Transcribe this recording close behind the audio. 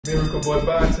Miracle Boy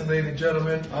Boxing, ladies and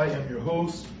gentlemen. I am your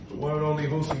host, the one and only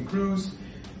hosting Cruz,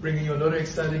 bringing you another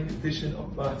exciting edition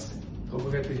of boxing. Don't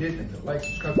forget to hit and to like,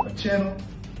 subscribe to my channel.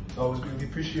 It's always greatly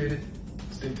appreciated.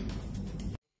 Stay tuned.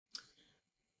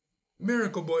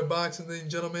 Miracle Boy Boxing, ladies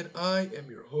and gentlemen. I am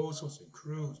your host, hosting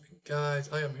Cruz. And guys,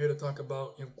 I am here to talk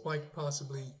about, and quite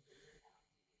possibly,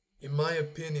 in my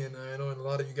opinion, I know in a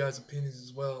lot of you guys' opinions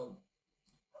as well,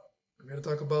 I'm here to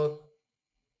talk about,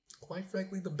 quite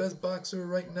frankly, the best boxer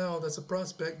right now that's a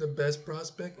prospect, the best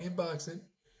prospect in boxing,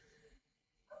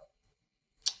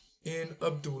 in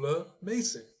Abdullah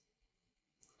Mason,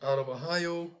 out of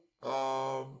Ohio.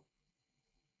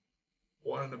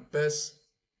 One of the best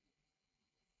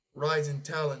rising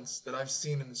talents that I've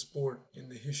seen in the sport, in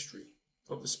the history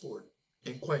of the sport,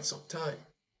 in quite some time.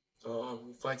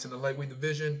 He fights in the lightweight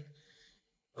division.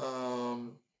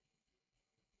 One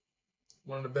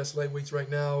of the best lightweights right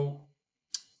now.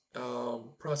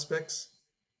 Prospects,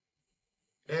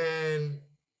 and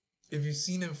if you've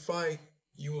seen him fight,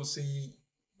 you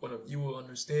will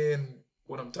understand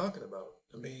what I'm talking about.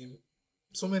 I mean,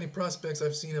 so many prospects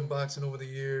I've seen in boxing over the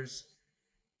years,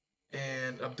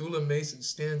 and Abdullah Mason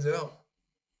stands out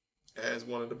as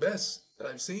one of the best that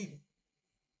I've seen.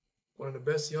 One of the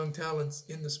best young talents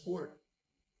in the sport.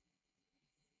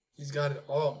 He's got it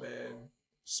all, man.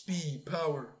 Speed,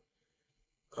 power,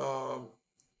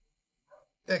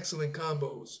 excellent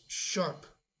combos, sharp.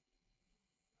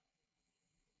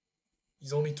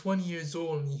 He's only 20 years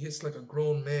old and he hits like a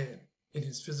grown man in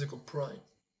his physical prime.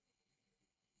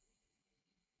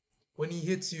 When he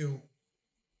hits you,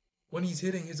 when he's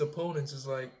hitting his opponents, it's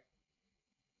like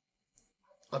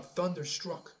a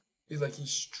thunderstruck. It's like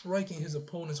he's striking his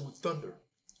opponents with thunder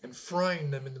and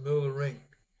frying them in the middle of the ring.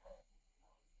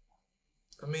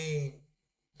 I mean,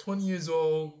 20 years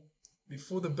old,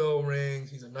 before the bell rings,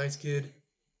 he's a nice kid.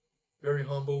 Very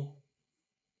humble,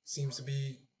 seems to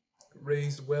be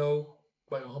raised well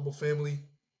by a humble family,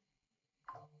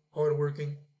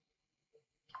 hardworking.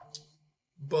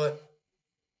 But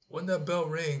when that bell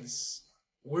rings,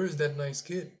 where's that nice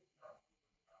kid?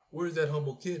 Where's that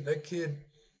humble kid? That kid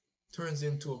turns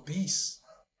into a beast.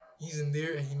 He's in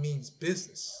there and he means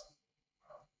business.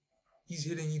 He's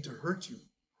hitting you to hurt you,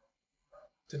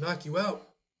 to knock you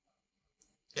out.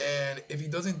 And if he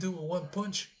doesn't do it with one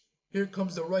punch, here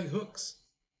comes the right hooks,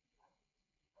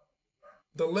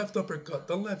 the left uppercut,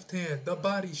 the left hand, the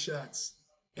body shots,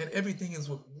 and everything is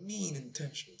with mean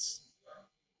intentions.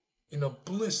 In a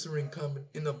blistering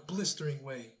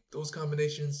way. Those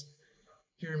combinations.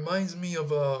 He reminds me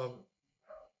of a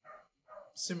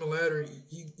similarity.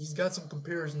 He's got some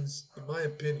comparisons, in my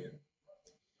opinion,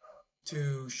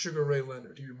 to Sugar Ray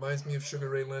Leonard. He reminds me of Sugar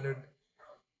Ray Leonard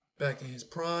back in his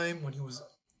prime when he was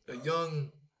a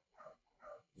young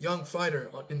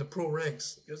fighter in the pro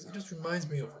ranks. It just reminds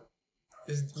me of him.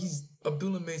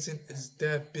 Abdullah Mason is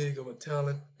that big of a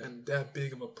talent and that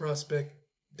big of a prospect,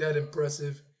 that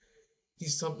impressive.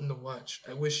 He's something to watch.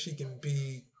 I wish he can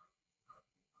be.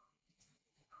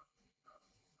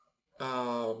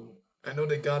 I know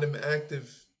they got him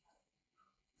active,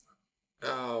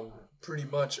 pretty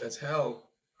much as hell.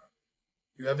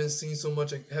 You haven't seen so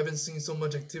much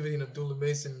activity in Abdullah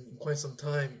Mason in quite some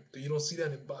time. You don't see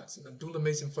that in boxing. Abdullah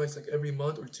Mason fights like every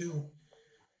month or two.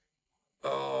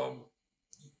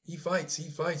 He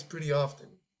fights pretty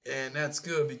often, and that's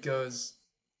good because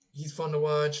he's fun to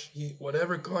watch.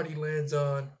 Whatever card he lands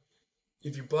on,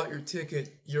 if you bought your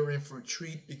ticket, you're in for a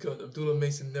treat because Abdullah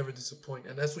Mason never disappoints,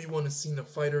 and that's what you want to see in a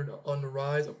fighter on the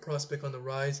rise, a prospect on the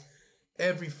rise.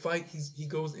 Every fight he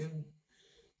goes in,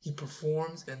 he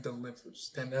performs and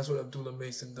delivers, and that's what Abdullah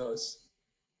Mason does.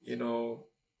 You know,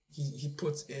 he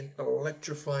puts in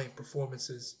electrifying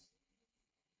performances.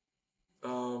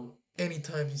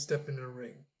 Anytime he steps in the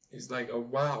ring, it's like a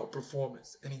wow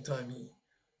performance.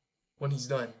 When he's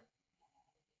done.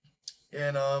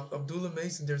 And Abdullah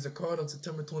Mason, there's a card on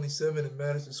September 27 in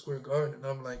Madison Square Garden, and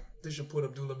I'm like, they should put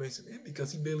Abdullah Mason in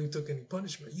because he barely took any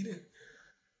punishment.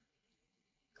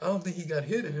 I don't think he got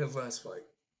hit in his last fight.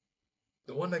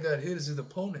 The one that got hit is his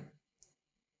opponent.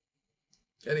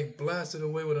 Getting blasted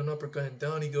away with an uppercut, and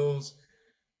down he goes.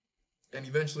 And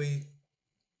eventually,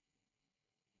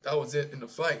 that was it in the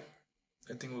fight.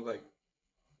 I think it was like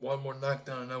one more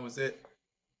knockdown, and that was it.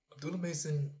 Abdullah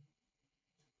Mason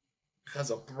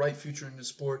has a bright future in the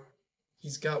sport.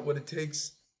 He's got what it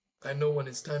takes. I know when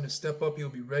it's time to step up, he'll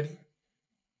be ready.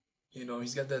 You know,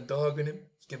 he's got that dog in him.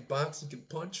 He can box, he can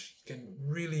punch, he can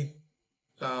really.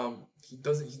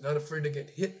 He's not afraid to get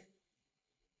hit.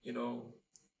 You know,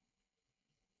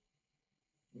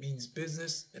 means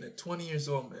business. And at 20 years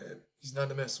old, man, he's not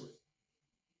to mess with.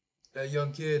 That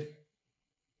young kid,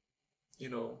 you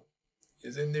know,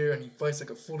 is in there and he fights like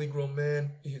a fully grown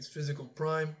man in his physical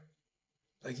prime,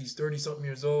 like he's 30 something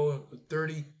years old,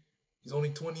 30. He's only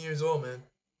 20 years old, man.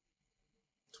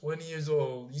 20 years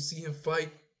old. You see him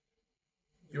fight,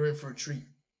 you're in for a treat.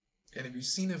 And if you've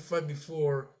seen him fight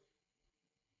before,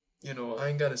 I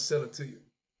ain't gotta sell it to you.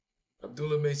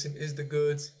 Abdullah Mason is the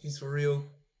goods. He's for real.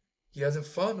 He hasn't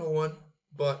fought no one,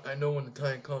 but I know when the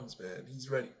time comes, man, he's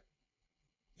ready.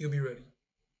 He'll be ready.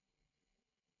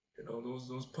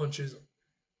 Those punches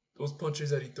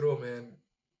that he throw, man,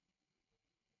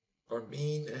 are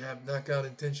mean and have knockout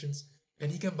intentions.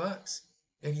 And he can box.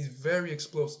 And he's very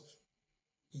explosive.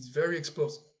 He's very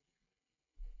explosive.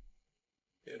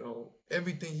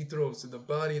 Everything he throws to the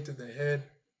body and to the head,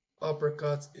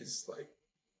 uppercuts, is like,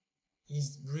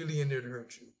 he's really in there to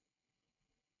hurt you.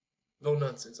 No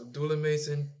nonsense. Abdullah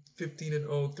Mason,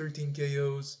 15-0, 13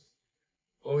 KOs.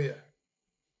 Oh yeah.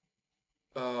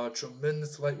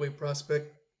 Tremendous lightweight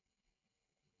prospect.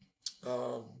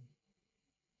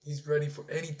 He's ready for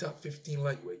any top 15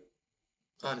 lightweight.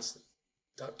 Honestly.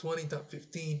 Top 20, top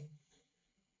 15.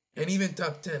 And even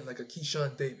top 10, like a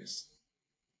Keyshawn Davis.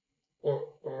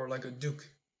 Or like a Duke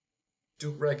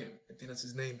Reagan. I think that's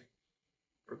his name.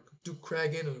 Or Duke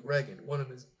Cragen or Reagan. One of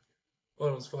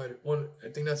those fighters. I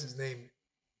think that's his name.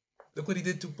 Look what he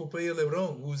did to Popeye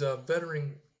Lebron, who's a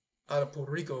veteran out of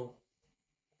Puerto Rico.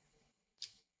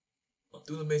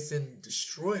 Abdullah Mason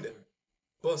destroyed him.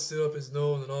 Busted up his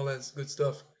nose and all that good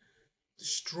stuff.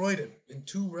 Destroyed him in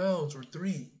 2 rounds or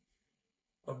 3.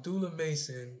 Abdullah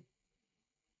Mason,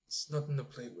 it's nothing to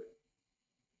play with.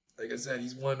 Like I said,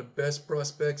 he's one of the best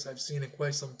prospects I've seen in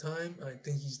quite some time. I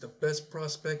think he's the best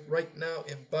prospect right now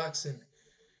in boxing.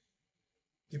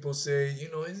 People say,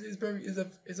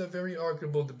 it's a very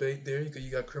arguable debate there.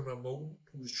 You got Criminal Moten,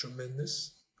 who's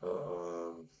tremendous.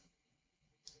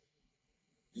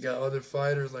 You got other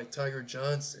fighters like Tiger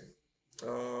Johnson,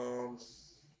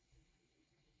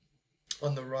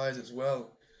 on the rise as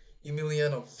well.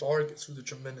 Emiliano Vargas, who's a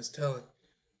tremendous talent.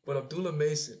 But Abdullah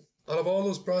Mason, out of all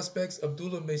those prospects,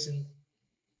 Abdullah Mason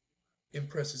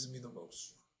impresses me the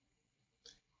most.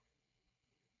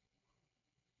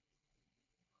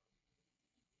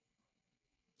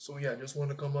 So yeah, I just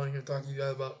want to come on here and talk to you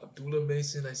guys about Abdullah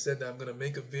Mason. I said that I'm going to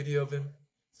make a video of him,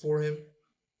 for him,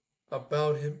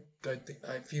 about him.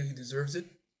 I feel he deserves it.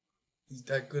 He's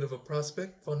that good of a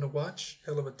prospect, fun to watch,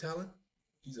 hell of a talent.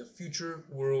 He's a future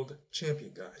world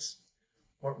champion, guys.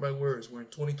 Mark my words, we're in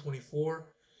 2024.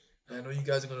 And I know you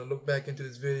guys are going to look back into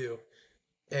this video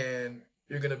and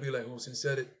you're going to be like, Wilson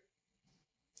said it.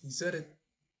 He said it,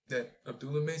 that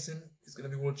Abdullah Mason is going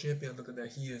to be world champion. Look at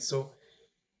that, he is. So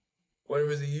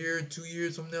whatever is a year, 2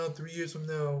 years from now, 3 years from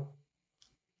now,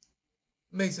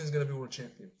 Mason's going to be world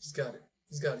champion. He's got it.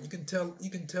 He's got it. You can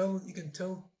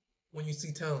tell when you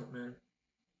see talent, man.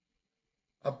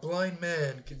 A blind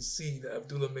man can see that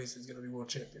Abdullah Mason is going to be world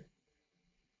champion.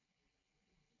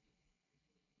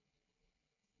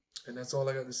 And that's all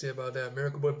I got to say about that.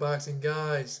 Miracle Boy Boxing,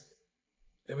 guys.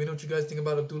 Let me know what you guys think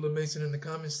about Abdullah Mason in the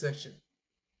comments section.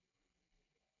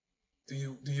 Do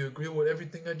you agree with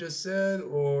everything I just said,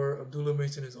 or Abdullah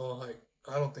Mason is all hype?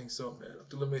 I don't think so, man.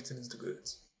 Abdullah Mason is the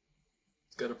goods.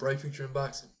 He's got a bright future in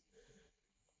boxing.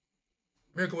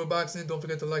 Miracle with Boxing. Don't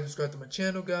forget to like, subscribe to my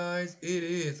channel, guys. It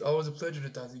is always a pleasure to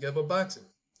talk to you guys about boxing.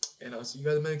 And I'll see you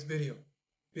guys in my next video.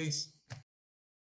 Peace.